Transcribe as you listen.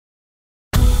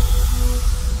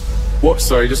What?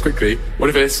 Sorry, just quickly. What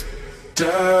if it's da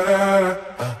da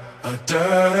da da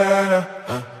da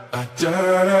da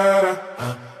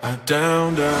da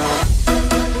down down da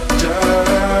da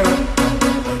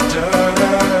da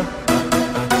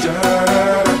da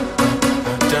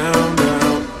down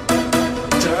down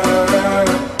da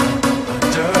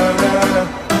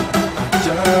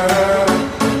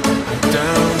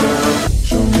down down.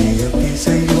 Show me a piece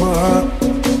of your heart.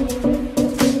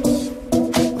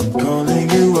 I'm calling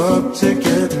you up to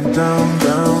getting down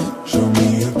down. Show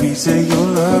me a piece of your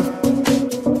love.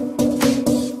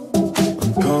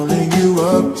 I'm calling you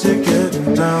up to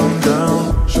getting down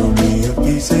down. Show me a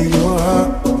piece of your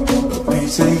heart, a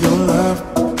piece of your love.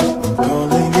 I'm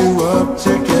calling you up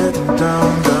to getting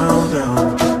down down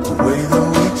down. The way that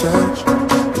we touch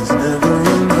is never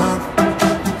enough.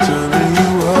 Turning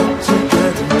you up to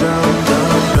getting down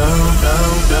down down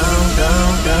down down down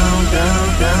down down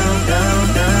down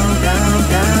down down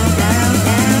down down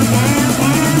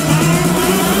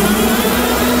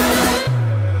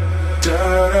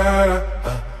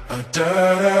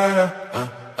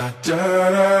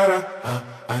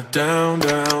down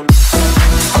down.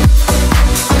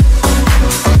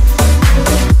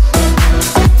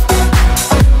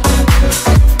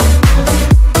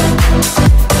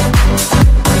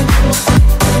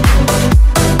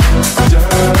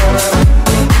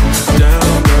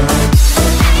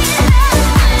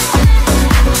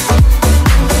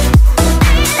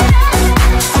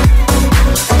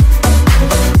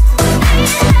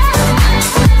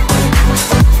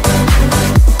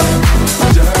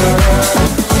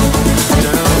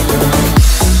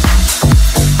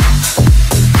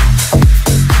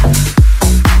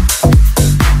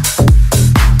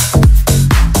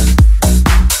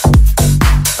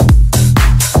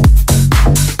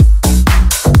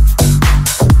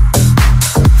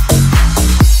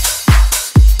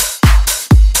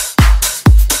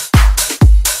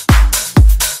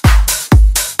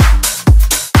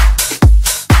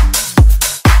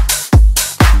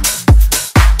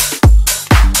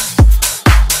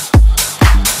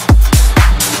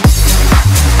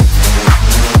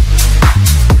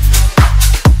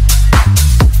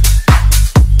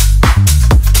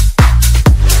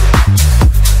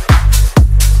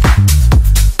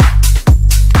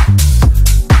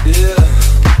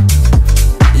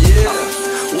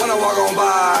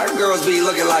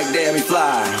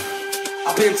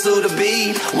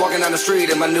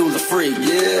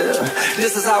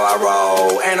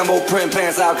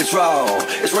 Out control.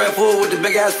 It's Red Bull with the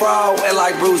big ass bra, and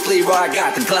like Bruce Lee, I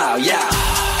got the clout. Yeah.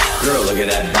 Girl, look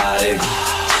at that body.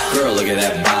 Girl, look at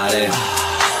that body.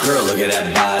 Girl, look at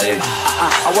that body.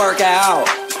 I work out.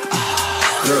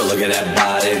 Girl, look at that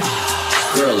body.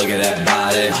 Girl, look at that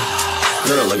body.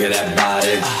 Girl, look at that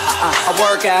body. I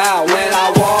work out when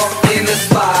I walk in the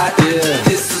spot. Yeah.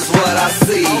 This is what I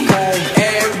see. Okay.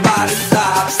 Everybody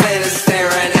stops and is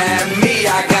staring at me.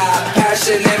 I got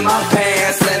passion in my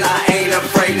pants and I ain't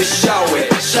afraid to show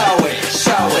it, show it,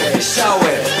 show it, show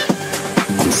it.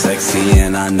 I'm sexy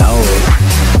and I know it.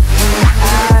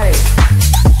 Hey.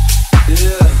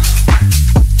 Yeah.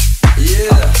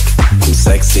 Yeah. I'm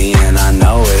sexy and I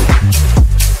know it.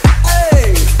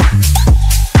 Hey.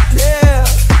 Yeah.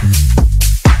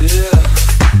 Yeah.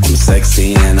 I'm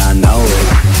sexy and I know it.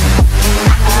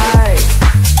 Hey.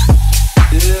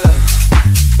 Yeah.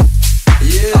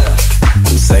 Yeah.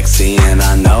 I'm sexy and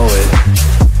I know it.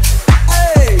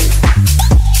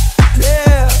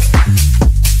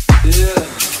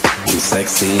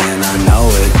 Sexy and I know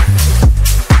it.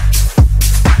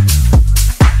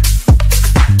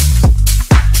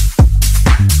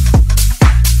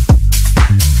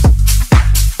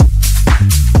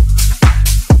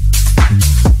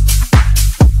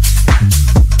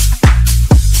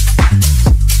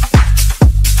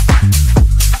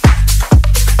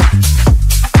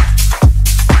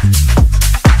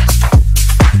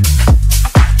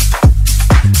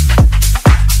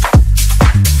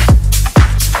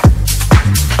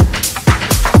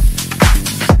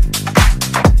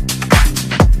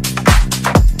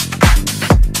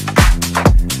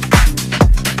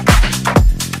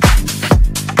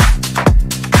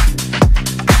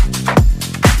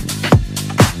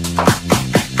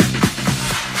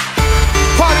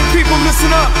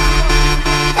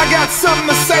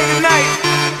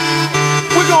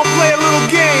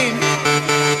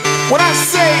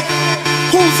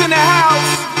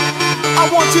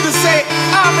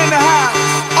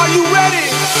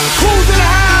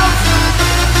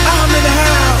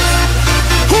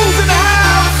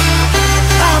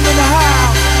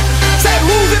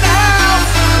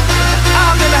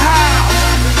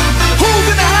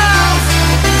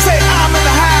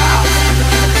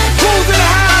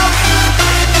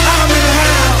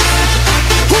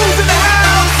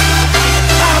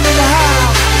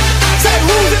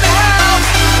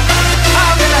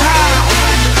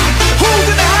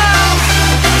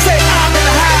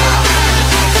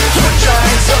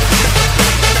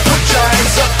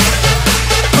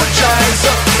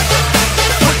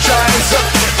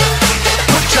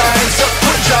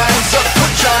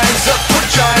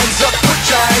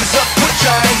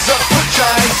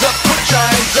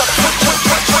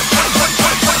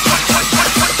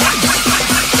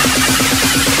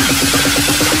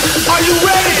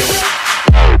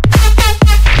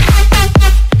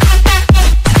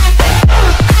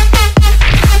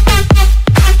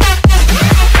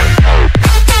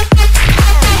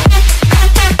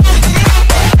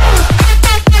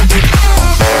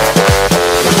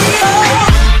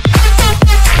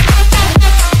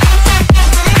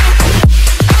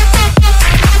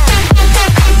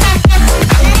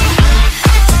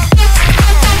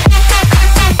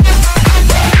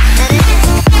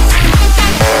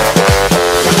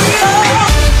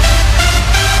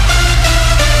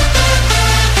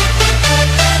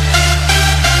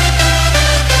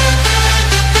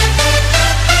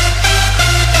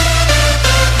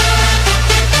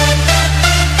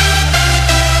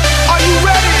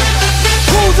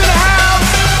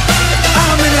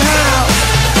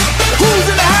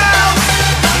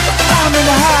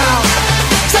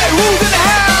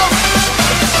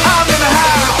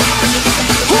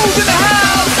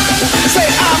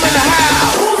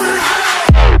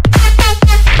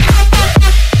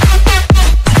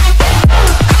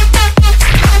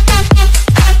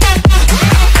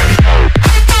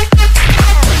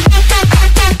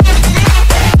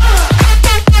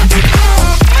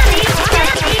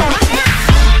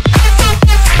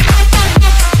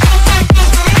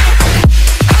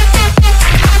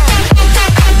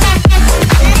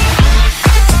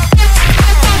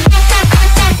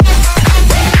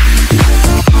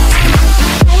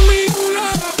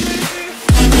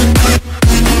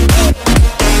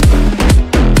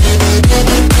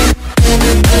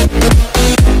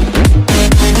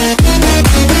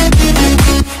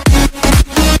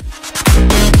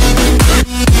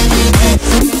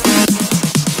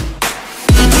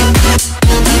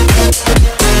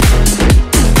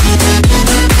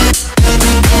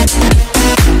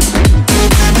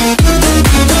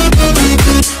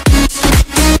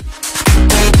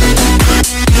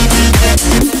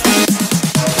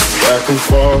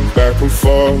 and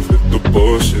forth with the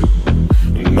bullshit.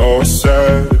 I know I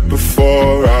said it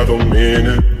before, I don't mean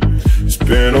it. It's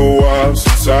been a while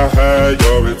since I had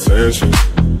your attention,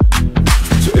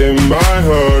 so it might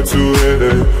hurt to hit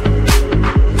it.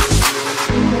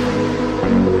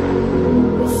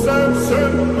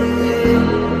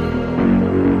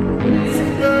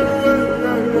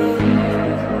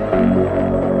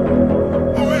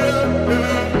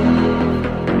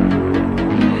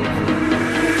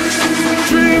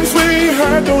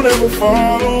 Don't ever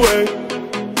fall away.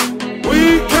 We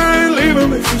can't leave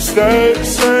them if you stay the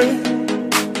same.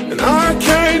 And I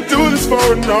can't do this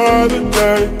for another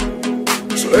day.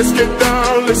 So let's get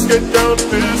down to business.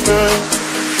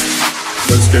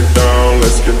 Let's get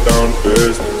down to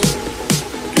business.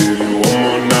 Give you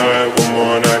one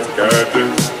more night to get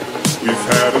this. We've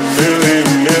had a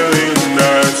million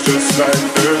nights just like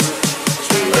this.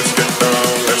 So let's get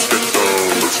down, let's get down,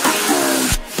 let's get down.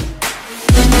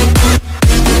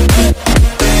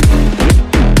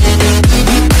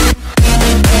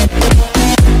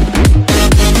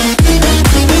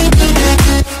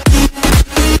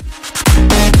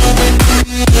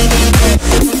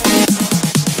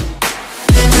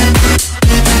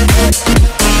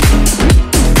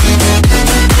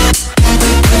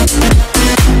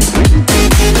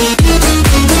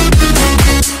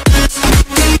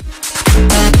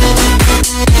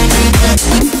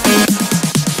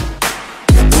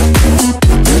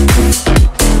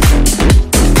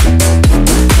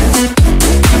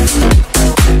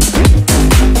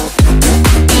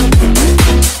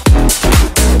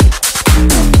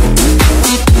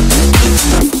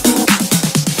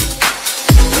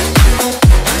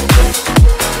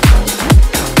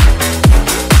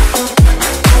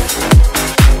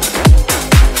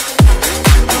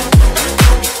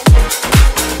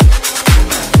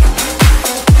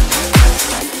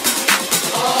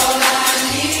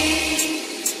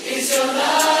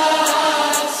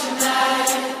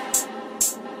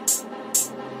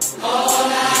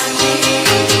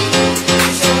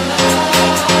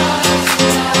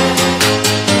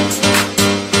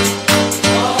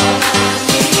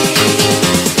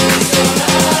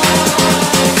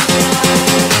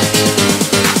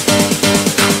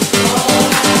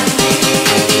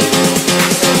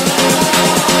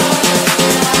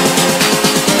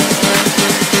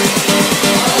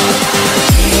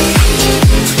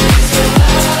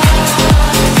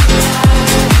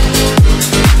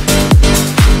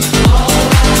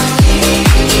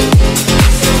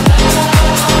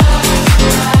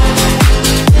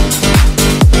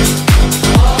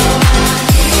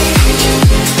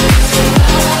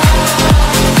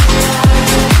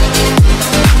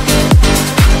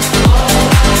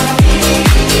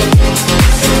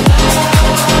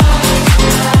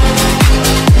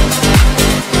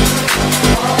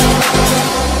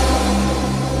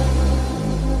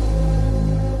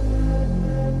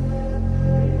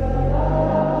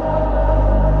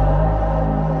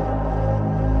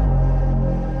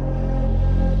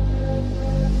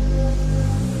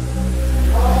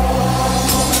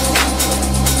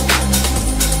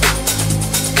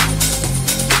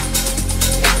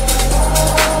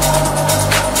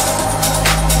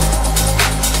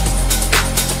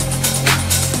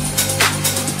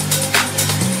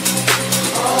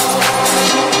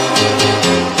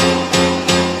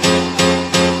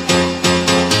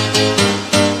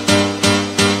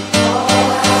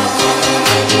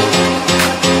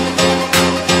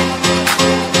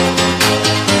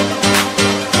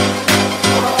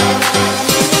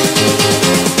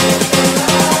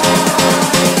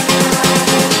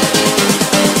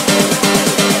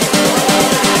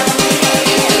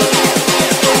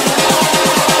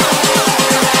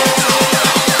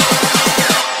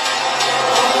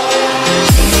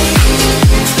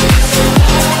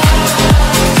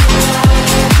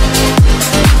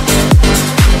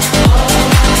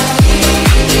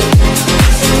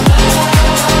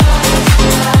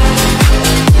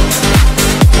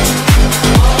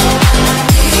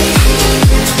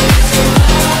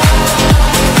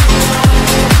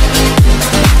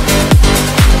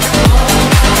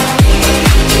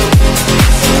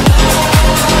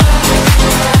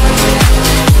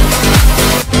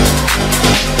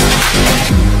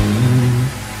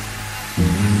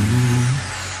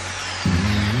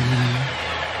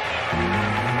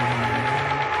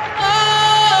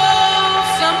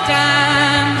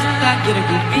 get a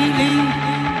good feeling,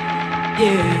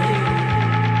 yeah.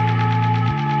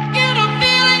 Get a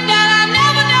feeling that I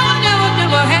never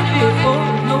had before.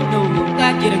 No,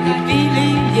 I get a good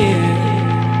feeling,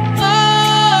 yeah.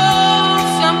 Oh,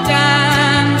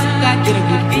 sometimes I get a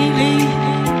good feeling,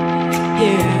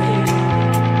 yeah.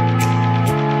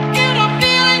 Get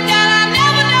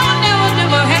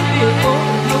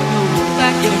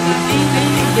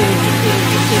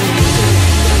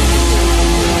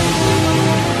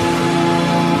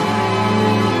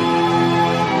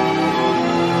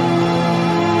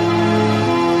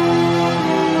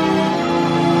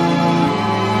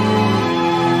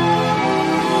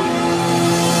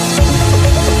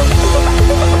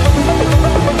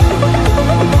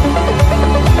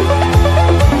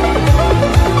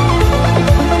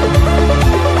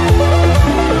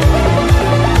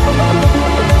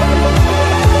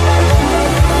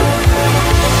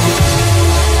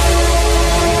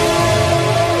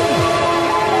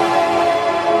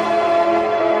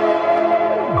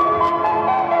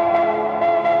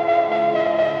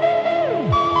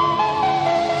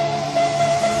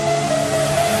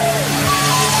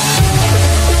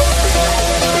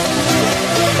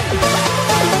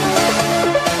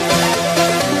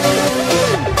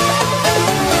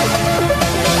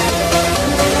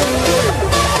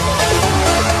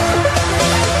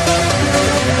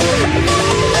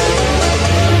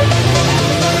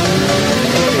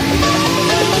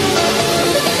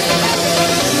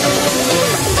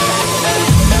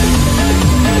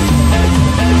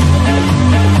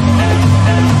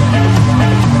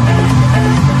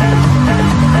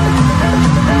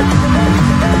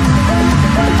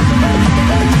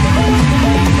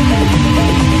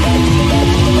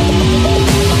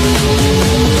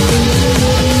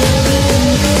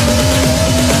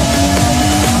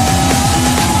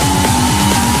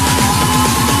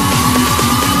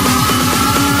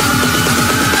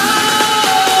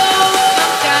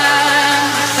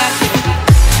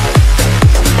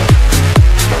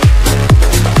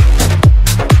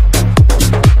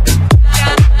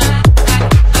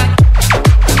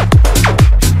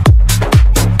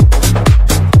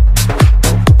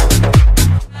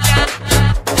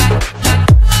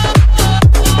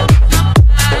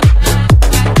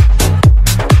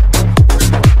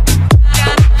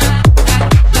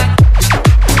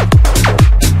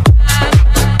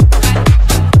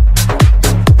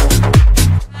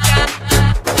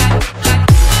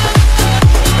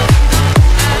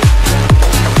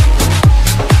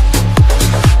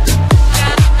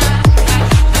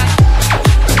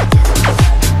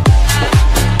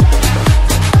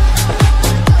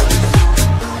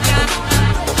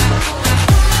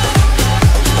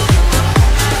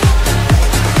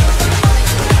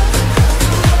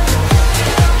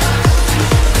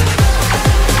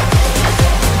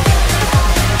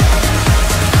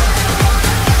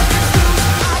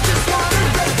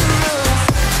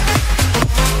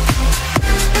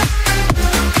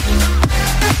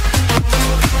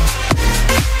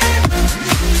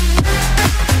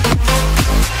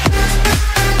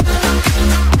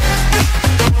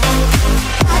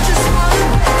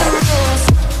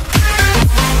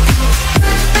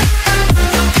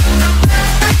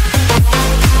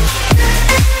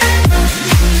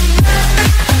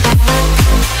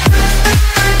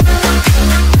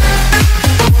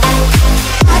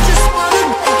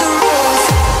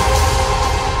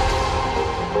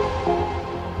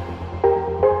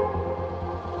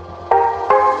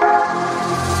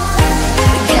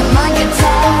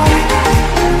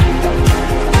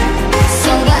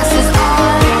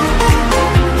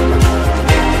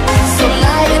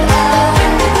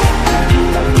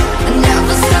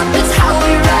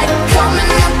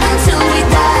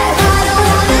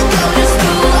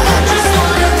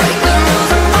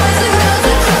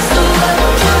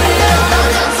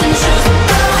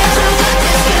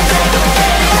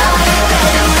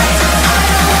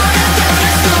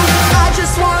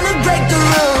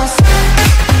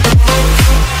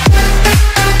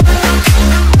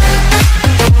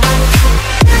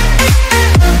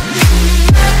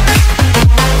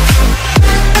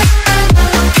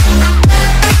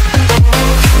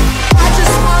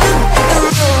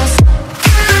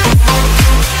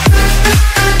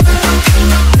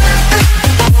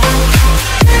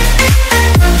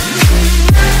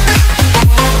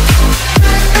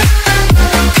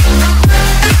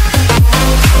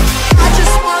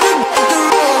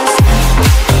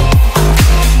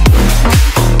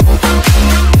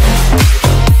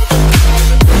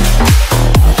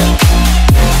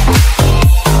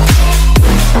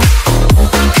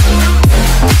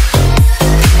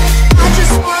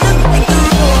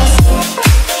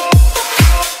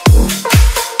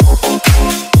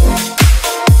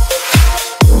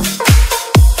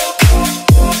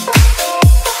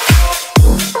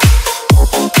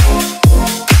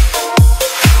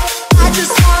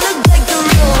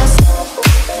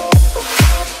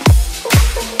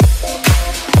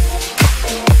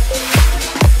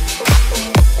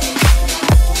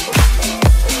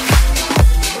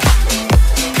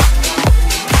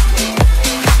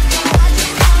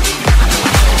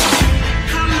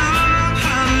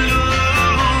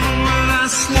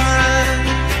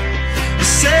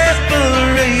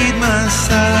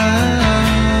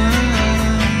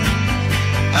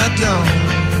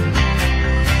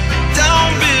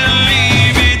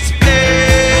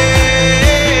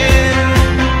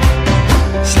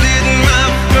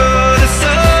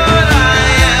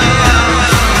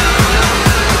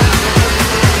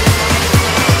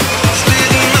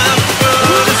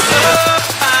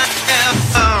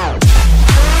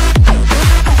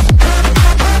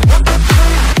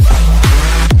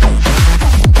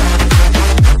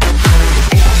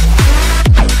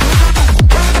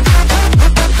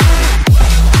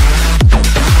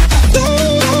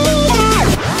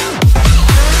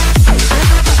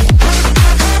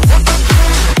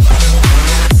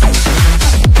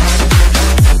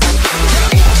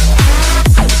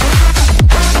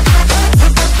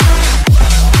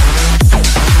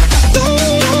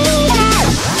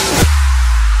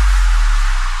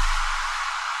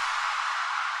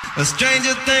A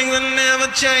stranger thing that never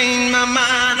changed my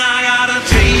mind. I gotta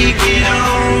take it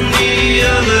on the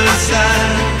other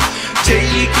side.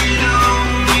 Take it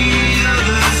on the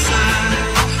other side.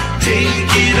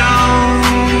 Take it on.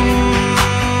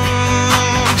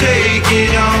 Take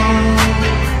it on.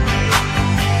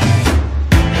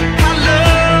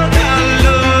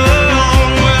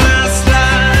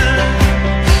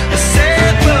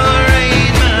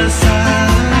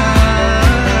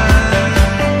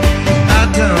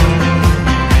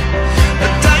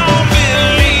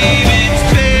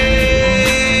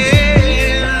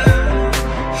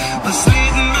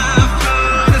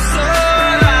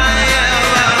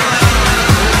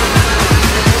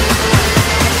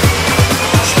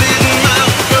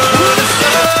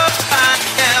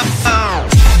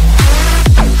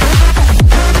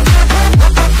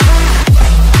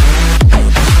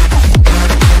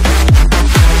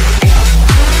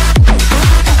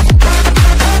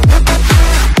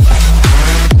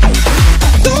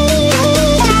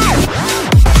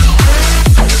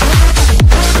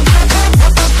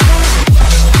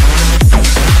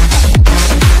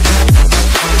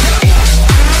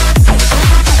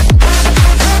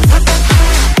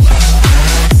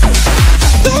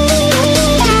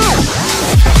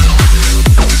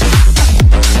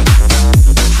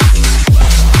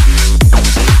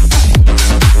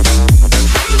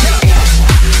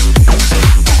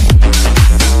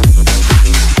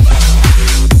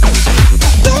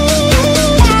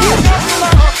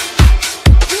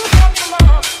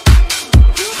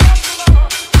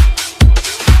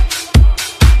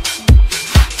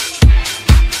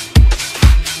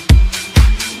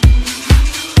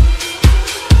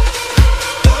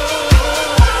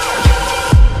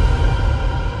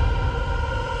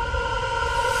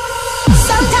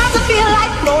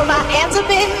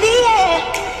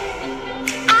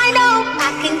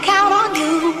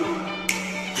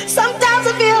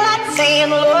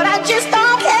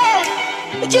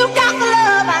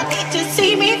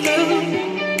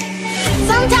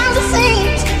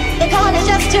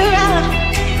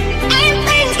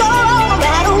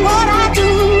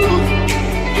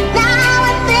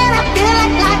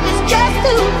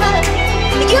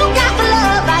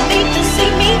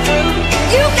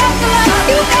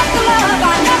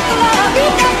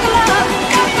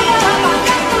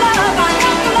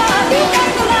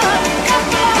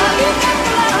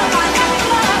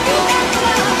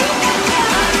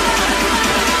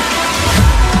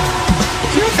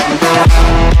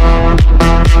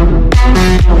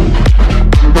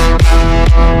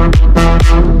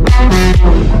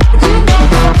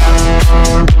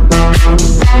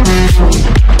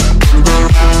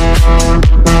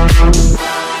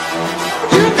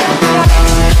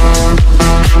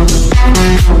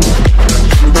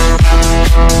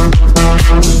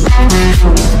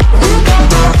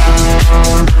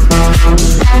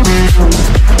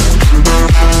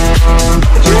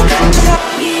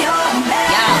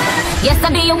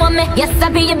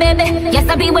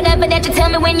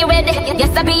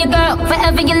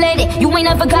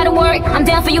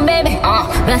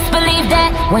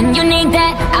 When you need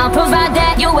that, I'll provide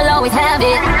that. You will always have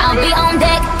it. I'll be on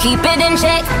deck, keep it in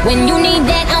check. When you need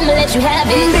that, I'ma let you have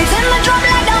it. Beats in the drum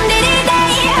like on Diddy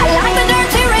Day. I like the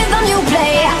dirty rhythm you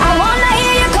play. I wanna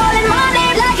hear you calling my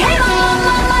name like hey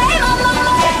mama, hey mama.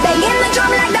 Banging the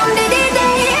drum like on Diddy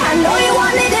Day. I know you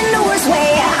want it in the worst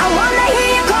way. I wanna hear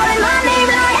you calling my name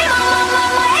like hey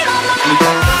mama, hey mama.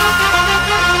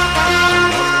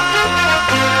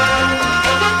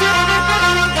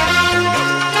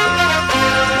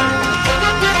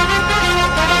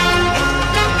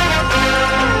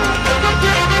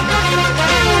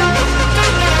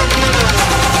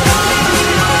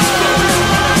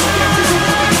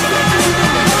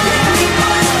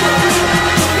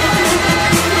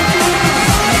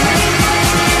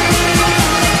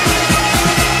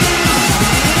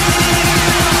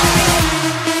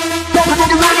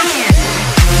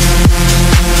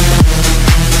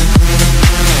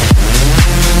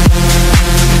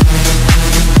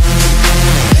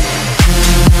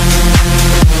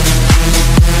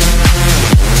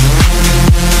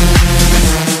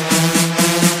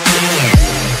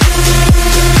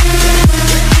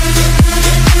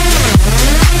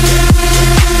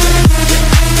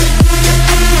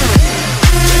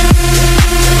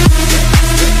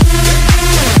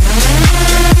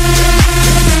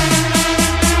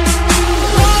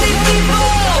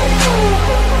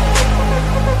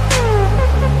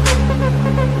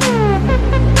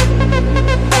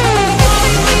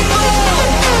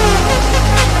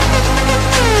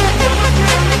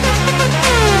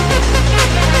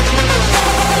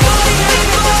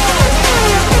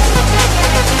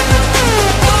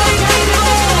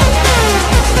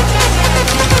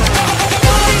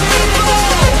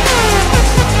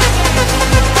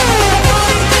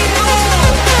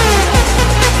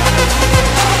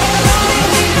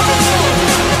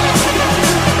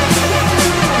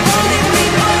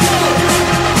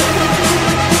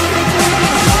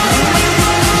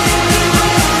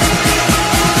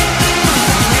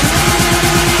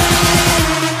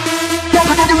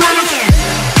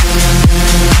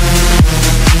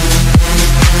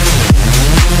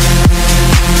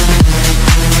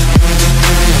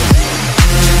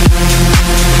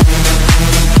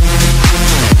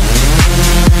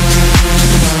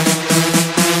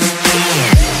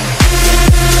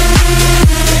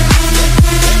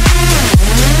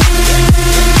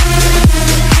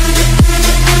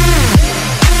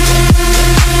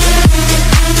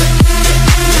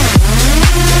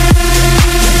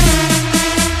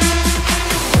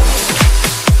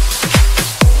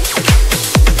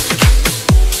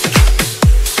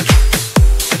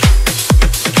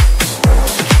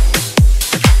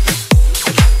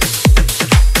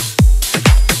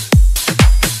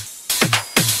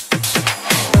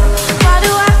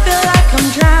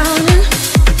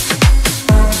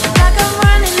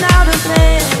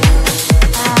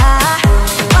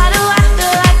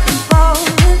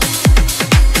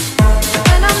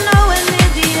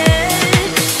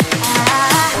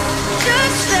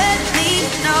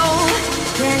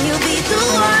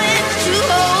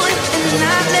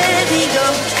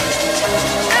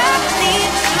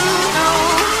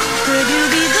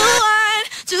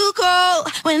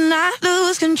 when I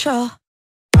lose control.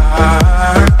 I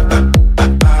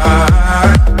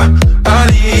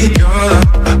need your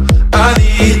love. I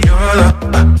need your love.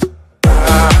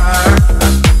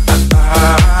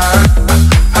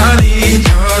 I need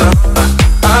your love.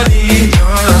 I need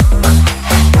your love.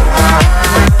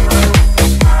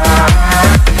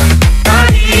 I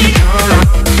need your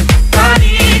love. I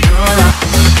need your love.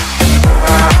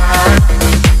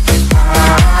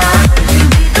 You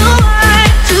be the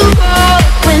one to go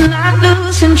when I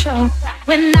lose control.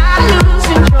 When I lose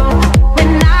control.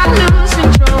 When I lose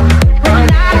control. When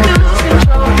I lose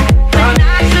control. When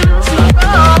I lose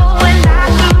control. When I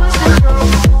lose control.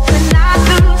 When I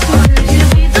lose control. You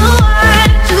be the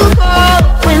one to go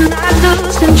when I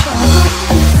lose control.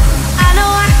 I know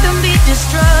I can be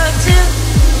destructive.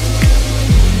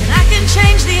 I can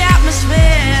change the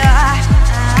atmosphere.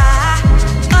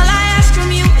 All I ask from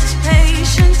you is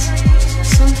patience.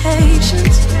 Some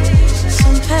patience.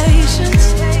 Some patience.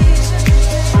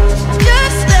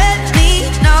 Just let me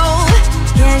know.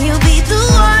 Can you be the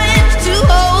one to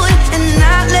hold and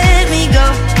not let me go?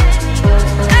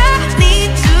 I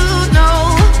need to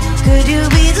know. Could you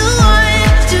be the one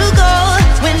to go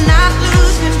when I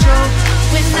lose control?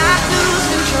 When I lose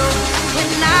control.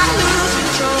 When I lose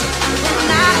control.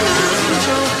 When I lose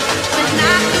control. When I lose control. When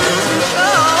I lose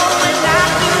control. When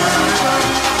I lose control.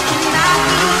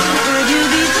 Could you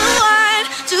be the one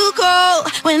to go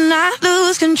when I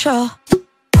lose control?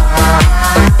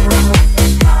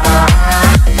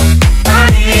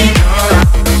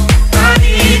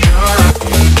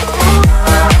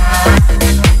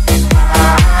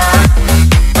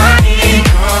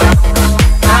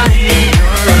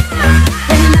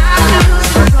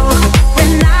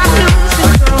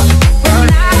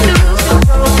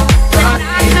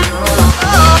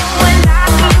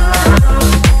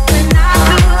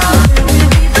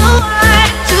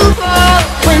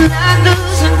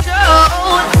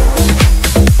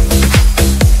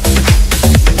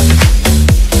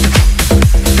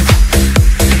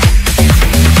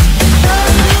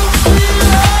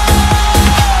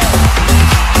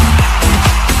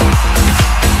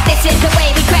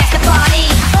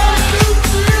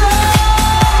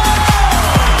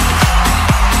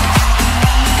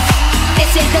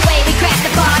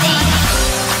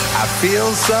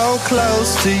 Feel so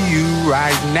close to you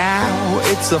right now,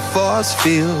 it's a force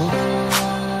field.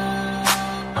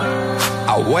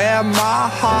 I wear my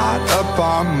heart up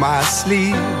on my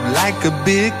sleeve like a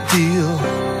big deal.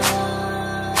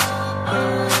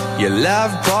 Your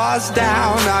love pours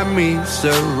down on me,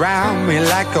 surround me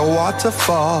like a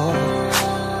waterfall.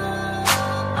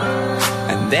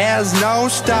 And there's no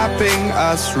stopping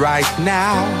us right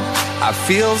now. I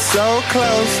feel so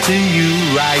close to you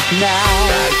right now.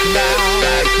 Right now,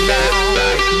 right now,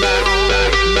 right now,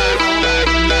 right now, right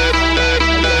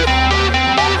now.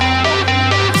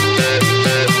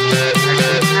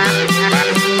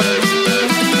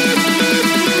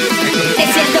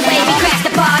 This is the way we crash the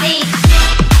party.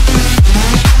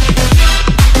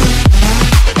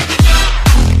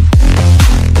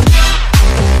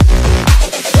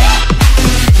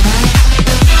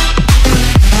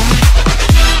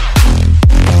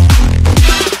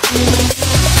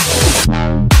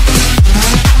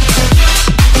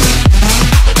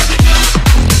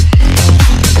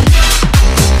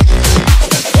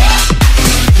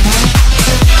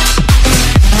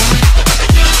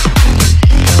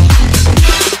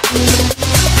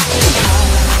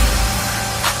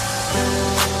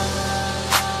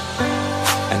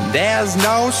 There's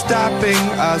no stopping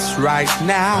us right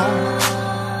now.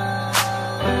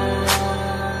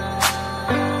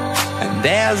 And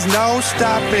there's no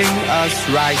stopping us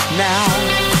right now.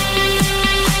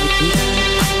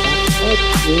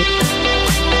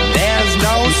 There's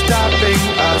no stopping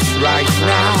us right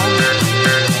now.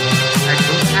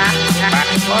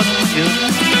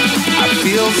 I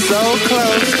feel so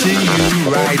close to you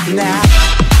right now.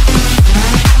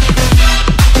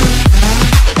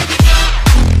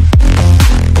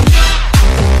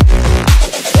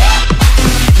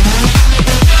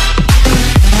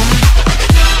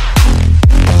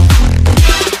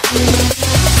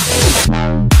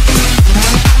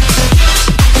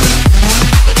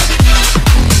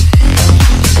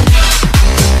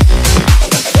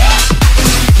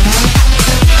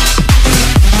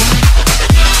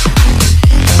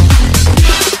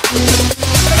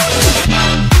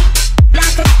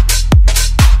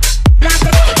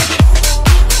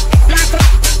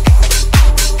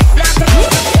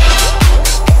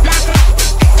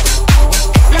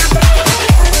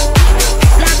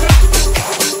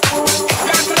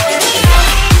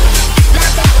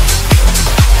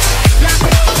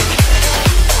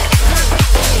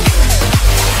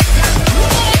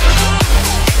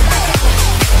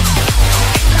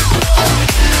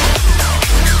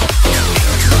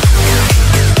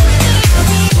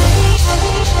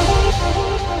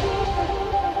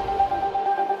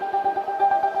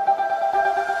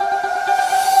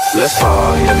 let's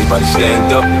party. Everybody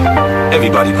stand up,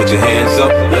 everybody put your hands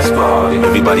up, let's party.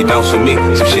 Everybody bounce with me,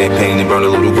 some champagne and burn a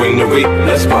little greenery,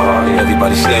 let's party.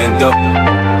 Everybody stand up,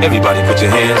 everybody put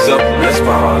your hands up, let's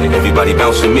party. Everybody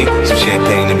bounce with me, some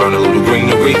champagne and burn a little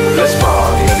greenery, let's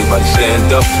party. Everybody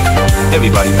stand up,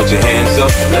 everybody put your hands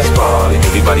up, let's party.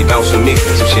 Everybody bounce with me,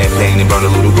 some champagne and burn a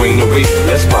little greenery,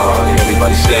 let's party.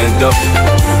 Everybody stand up,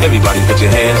 everybody put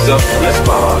your hands up, let's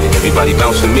party. Everybody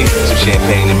bounce with me, some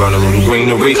champagne and burn a little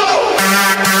greenery.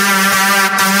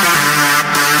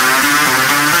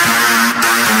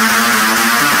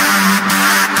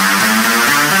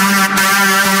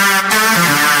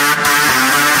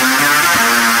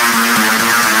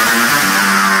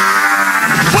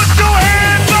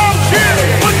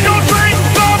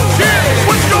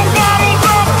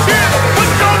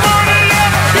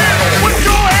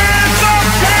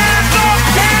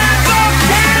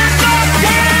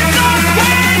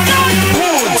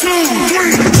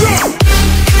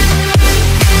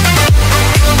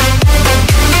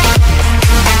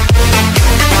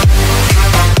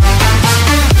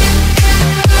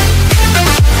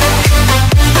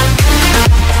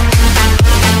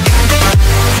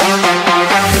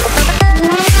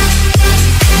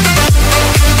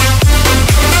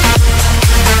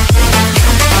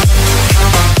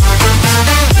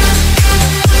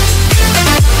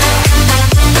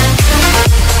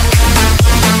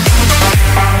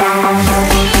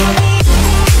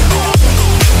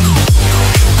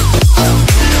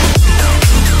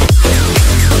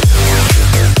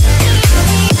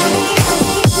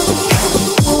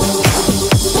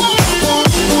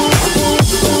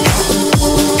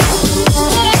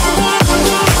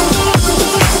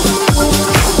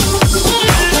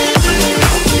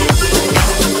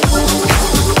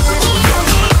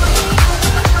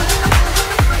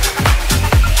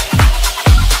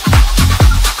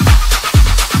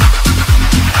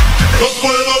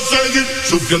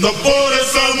 Sufriendo por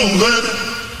esa mujer,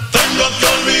 tengo que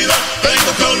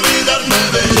olvidarme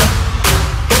de ella.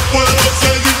 No puedo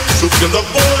seguir sufriendo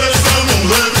por esa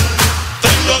mujer,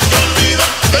 tengo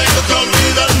que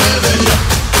olvidarme de ella.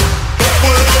 No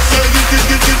puedo seguir.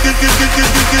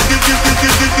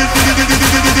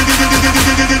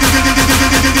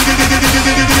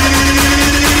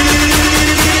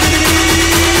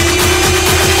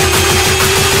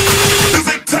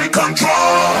 Music, take control.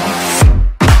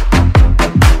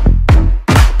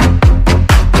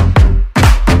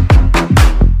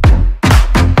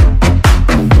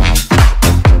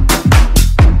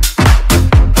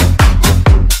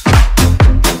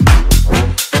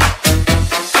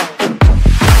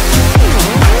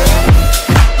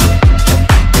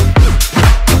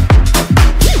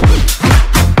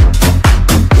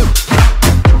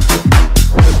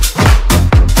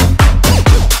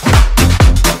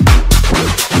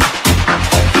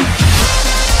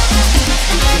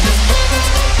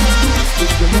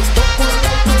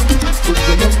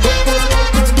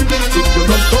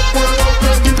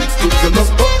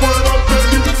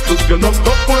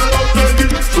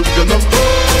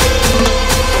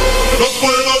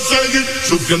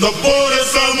 Sufriendo por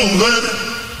esa mujer,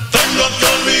 tengo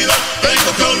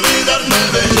que olvidarme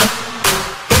de ella.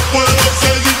 No puedo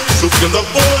seguir sufriendo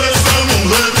por esa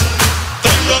mujer,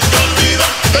 tengo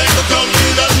que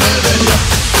olvidarme de ella.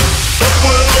 No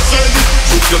puedo seguir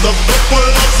sufriendo, no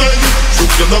puedo seguir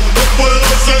sufriendo, no puedo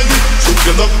seguir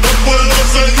sufriendo, no puedo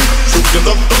seguir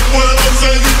sufriendo.